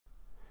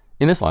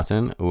In this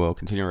lesson, we'll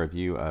continue a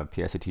review of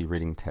PSAT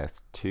Reading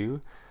Test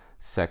 2,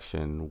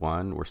 Section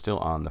 1. We're still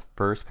on the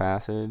first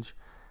passage,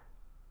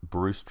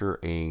 Brewster,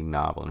 a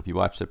Novel. And if you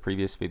watched the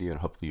previous video, and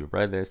hopefully you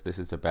read this, this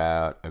is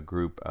about a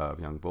group of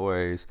young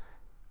boys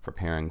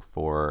preparing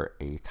for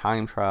a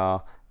time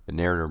trial. The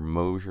narrator,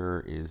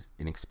 Mosier, is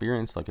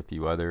inexperienced like a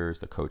few others.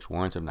 The coach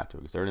warns him not to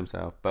exert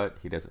himself, but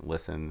he doesn't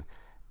listen,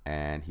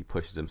 and he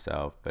pushes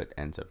himself, but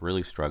ends up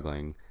really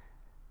struggling,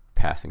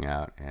 passing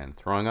out and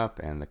throwing up,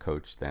 and the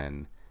coach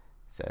then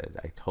says,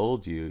 "I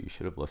told you, you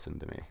should have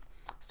listened to me."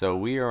 So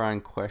we are on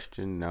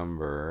question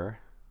number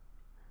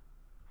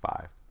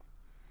 5.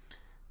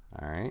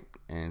 All right,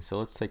 and so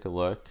let's take a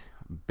look.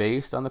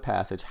 Based on the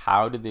passage,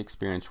 how did the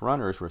experienced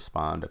runners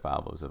respond to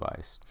Falvo's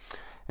advice?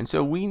 And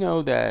so we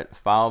know that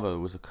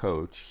Falvo was a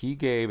coach. He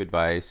gave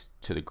advice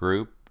to the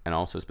group and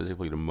also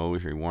specifically to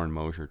Mosier. He warned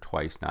Mosier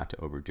twice not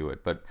to overdo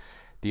it. But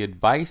the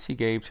advice he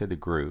gave to the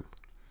group,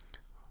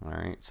 all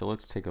right, so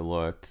let's take a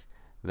look.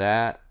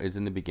 That is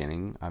in the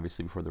beginning,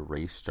 obviously before the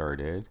race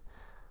started.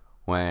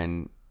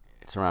 When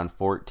it's around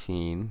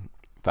 14,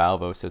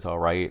 Falvo says, "All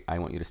right, I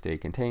want you to stay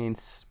contained,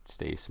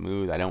 stay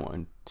smooth. I don't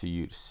want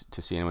you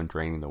to see anyone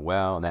draining the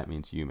well, and that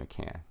means you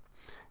McCann."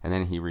 And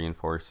then he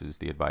reinforces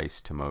the advice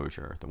to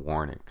Mosier, the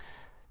warning.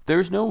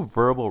 There's no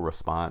verbal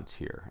response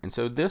here, and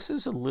so this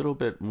is a little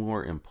bit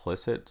more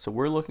implicit. So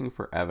we're looking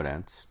for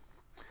evidence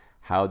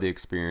how the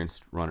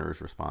experienced runners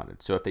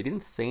responded. So if they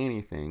didn't say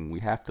anything,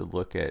 we have to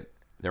look at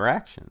their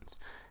actions.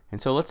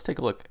 And so let's take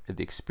a look at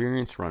the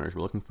experienced runners.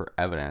 We're looking for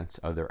evidence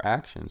of their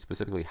actions,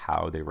 specifically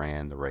how they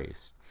ran the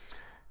race.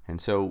 And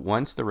so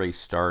once the race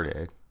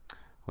started,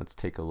 let's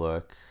take a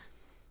look.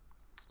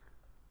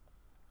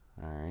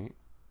 All right.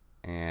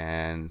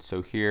 And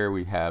so here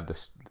we have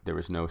this, there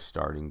was no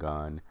starting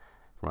gun.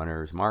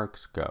 Runners,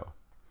 marks, go.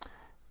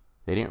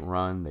 They didn't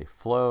run, they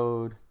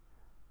flowed.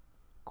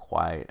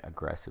 Quiet,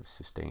 aggressive,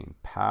 sustained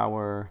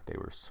power. They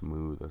were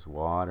smooth as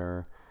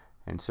water.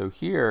 And so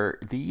here,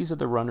 these are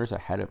the runners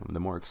ahead of them, the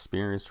more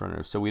experienced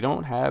runners. So we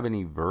don't have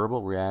any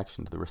verbal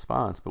reaction to the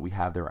response, but we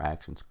have their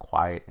actions: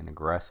 quiet and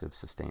aggressive,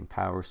 sustained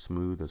power,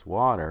 smooth as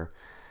water.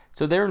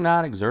 So they're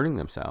not exerting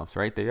themselves,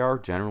 right? They are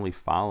generally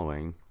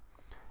following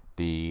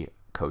the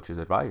coach's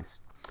advice.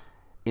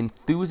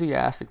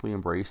 Enthusiastically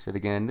embraced it.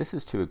 Again, this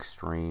is too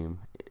extreme.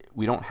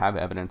 We don't have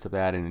evidence of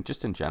that, and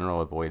just in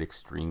general, avoid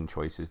extreme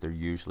choices. They're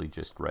usually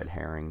just red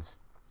herrings.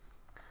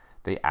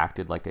 They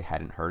acted like they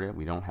hadn't heard it.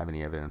 We don't have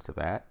any evidence of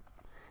that.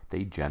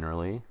 They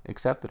generally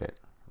accepted it,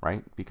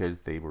 right?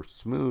 Because they were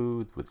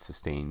smooth with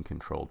sustained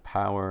controlled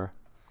power.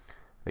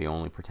 They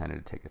only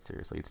pretended to take it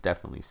seriously. It's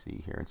definitely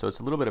C here. And so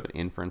it's a little bit of an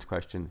inference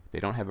question. If they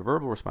don't have a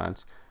verbal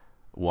response,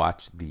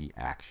 watch the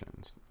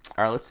actions.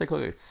 All right, let's take a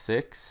look at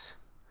 6.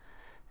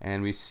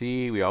 And we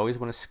see we always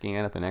want to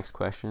scan at the next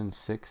question,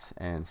 6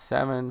 and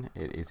 7.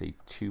 It is a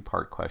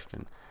 2-part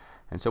question.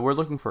 And so we're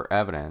looking for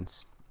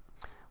evidence.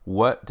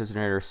 What does the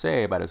narrator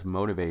say about his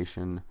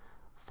motivation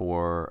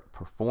for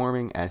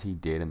performing as he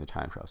did in the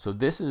time trial? So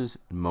this is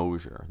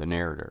Mosier, the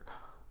narrator.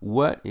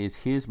 What is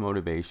his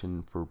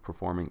motivation for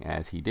performing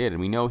as he did?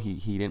 And we know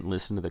he didn't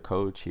listen to the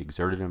coach. He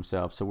exerted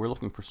himself. So we're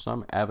looking for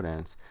some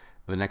evidence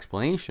of an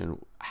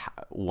explanation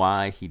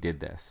why he did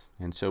this.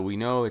 And so we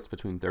know it's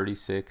between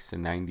 36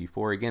 and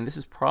 94. Again, this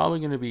is probably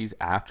going to be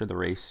after the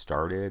race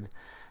started.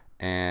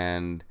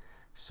 And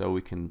so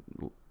we can,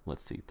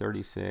 let's see,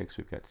 36,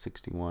 we've got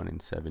 61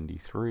 and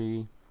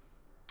 73.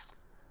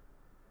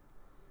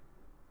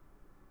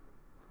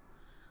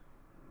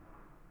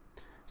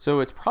 So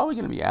it's probably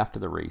going to be after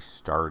the race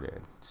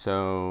started.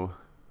 So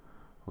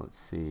let's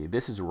see,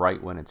 this is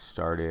right when it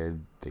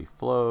started. They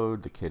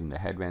flowed, the kid in the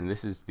headband.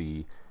 This is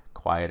the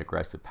quiet,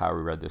 aggressive power.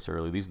 We read this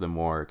early. These are the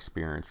more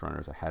experienced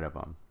runners ahead of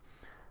them.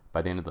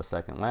 By the end of the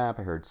second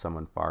lap, I heard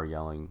someone far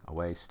yelling,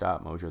 "Away,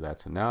 stop, Mosier,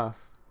 that's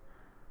enough."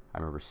 I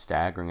remember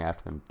staggering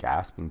after them,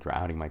 gasping,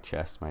 drowning my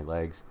chest, my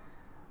legs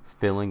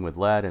filling with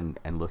lead,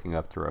 and looking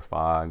up through a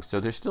fog. So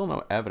there's still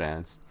no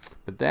evidence.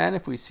 But then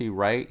if we see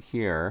right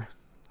here,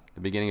 the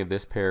beginning of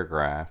this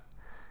paragraph,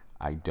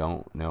 "I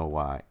don't know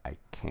why, I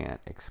can't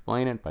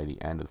explain it. By the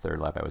end of the third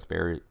lap, I was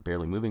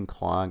barely moving,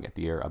 clawing at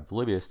the air,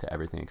 oblivious to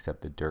everything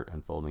except the dirt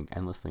unfolding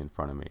endlessly in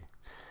front of me."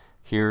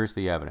 Here's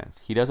the evidence.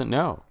 He doesn't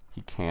know.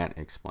 He can't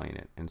explain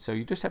it. And so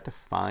you just have to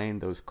find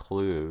those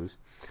clues.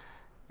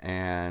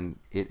 And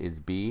it is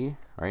B,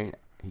 right?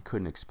 He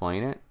couldn't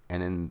explain it.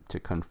 And then to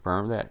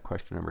confirm that,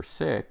 question number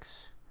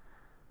 6,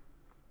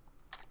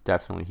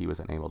 definitely he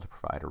was unable to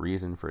provide a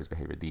reason for his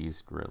behavior.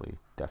 These really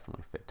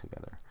definitely fit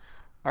together.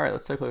 All right,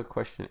 let's take a look at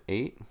question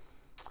 8.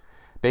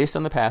 Based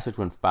on the passage,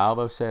 when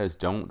Falvo says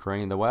 "don't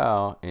drain the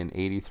well" in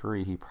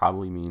 83, he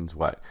probably means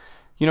what?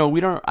 You know,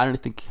 I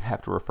don't think you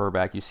have to refer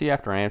back. You see,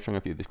 after answering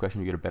a few of these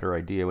questions, you get a better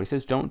idea. When he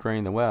says "don't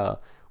drain the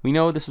well," we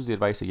know this was the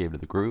advice he gave to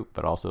the group,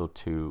 but also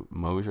to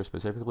Mosier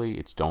specifically.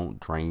 It's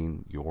don't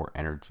drain your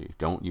energy.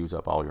 Don't use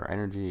up all your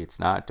energy. It's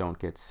not don't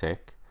get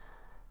sick,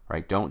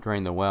 right? Don't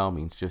drain the well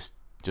means just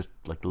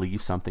like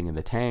leave something in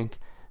the tank.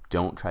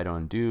 Don't try to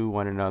undo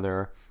one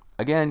another.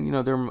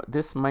 Again,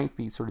 this might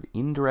be sort of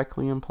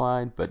indirectly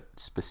implied, but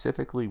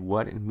specifically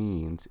what it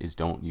means is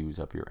don't use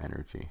up your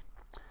energy.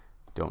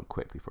 Don't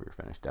quit before you're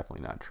finished.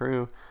 Definitely not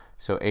true.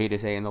 So 8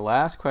 is A. And the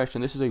last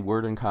question, this is a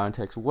word in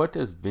context. What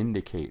does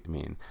vindicate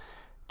mean?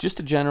 Just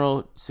a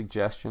general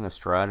suggestion, a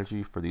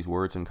strategy for these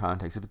words in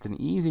context. If it's an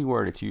easy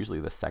word, it's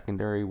usually the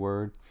secondary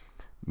word,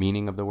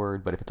 meaning of the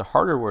word. But if it's a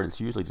harder word, it's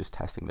usually just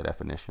testing the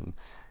definition.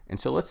 And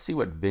so let's see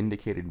what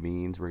vindicated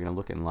means. We're going to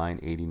look in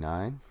line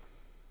 89.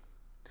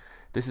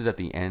 This is at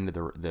the end of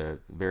the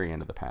very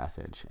end of the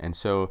passage. And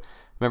so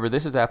remember,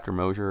 this is after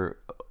Mosier,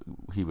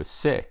 he was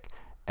sick.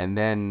 And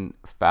then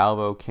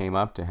Falvo came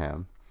up to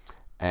him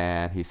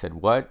and he said,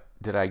 "What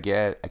did I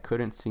get? I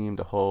couldn't seem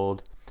to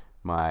hold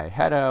my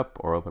head up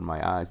or open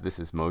my eyes." This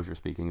is Mosier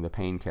speaking. The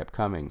pain kept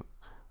coming.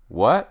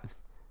 What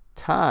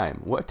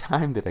time? What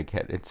time did I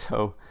get? And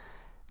so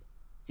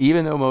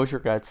even though Mosier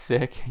got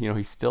sick,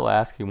 he's still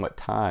asking what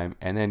time.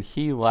 And then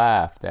he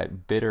laughed,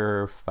 that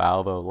bitter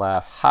Falvo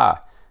laugh,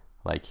 ha,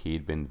 like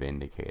he'd been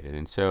vindicated.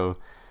 And so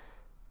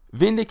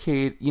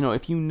vindicate,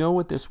 if you know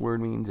what this word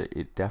means,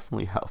 it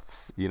definitely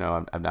helps.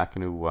 I'm not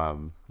going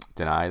to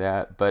deny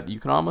that, but you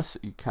can almost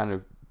kind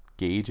of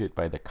gauge it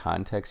by the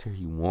context here.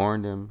 He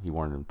warned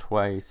him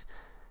twice.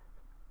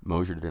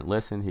 Mosier didn't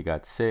listen. He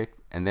got sick,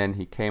 and then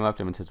he came up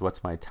to him and says,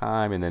 "What's my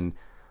time?" And then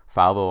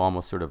Falvo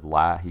almost sort of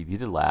laughed. He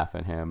did laugh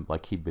at him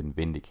like he'd been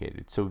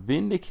vindicated. So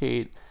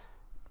vindicate,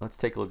 let's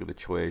take a look at the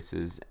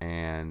choices.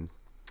 And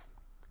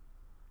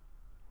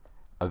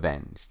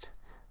avenged.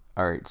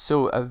 All right,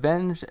 so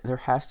avenged, there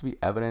has to be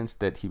evidence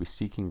that he was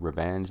seeking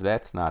revenge.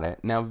 That's not it.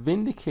 Now,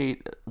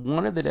 vindicate,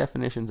 one of the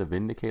definitions of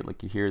vindicate,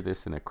 like you hear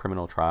this in a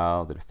criminal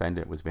trial, the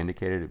defendant was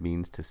vindicated, it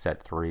means to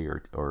set free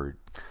or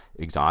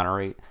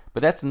exonerate.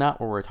 But that's not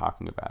what we're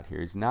talking about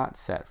here. He's not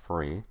set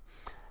free,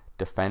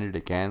 defended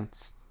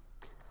against,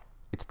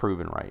 it's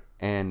proven right.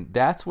 And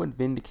that's what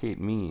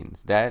vindicate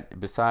means. That,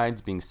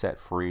 besides being set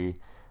free,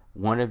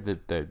 one of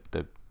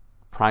the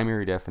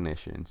primary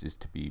definitions is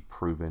to be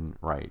proven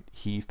right.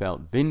 He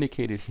felt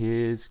vindicated.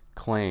 His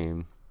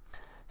claim,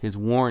 his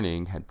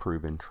warning had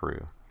proven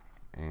true.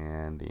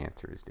 And the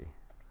answer is D.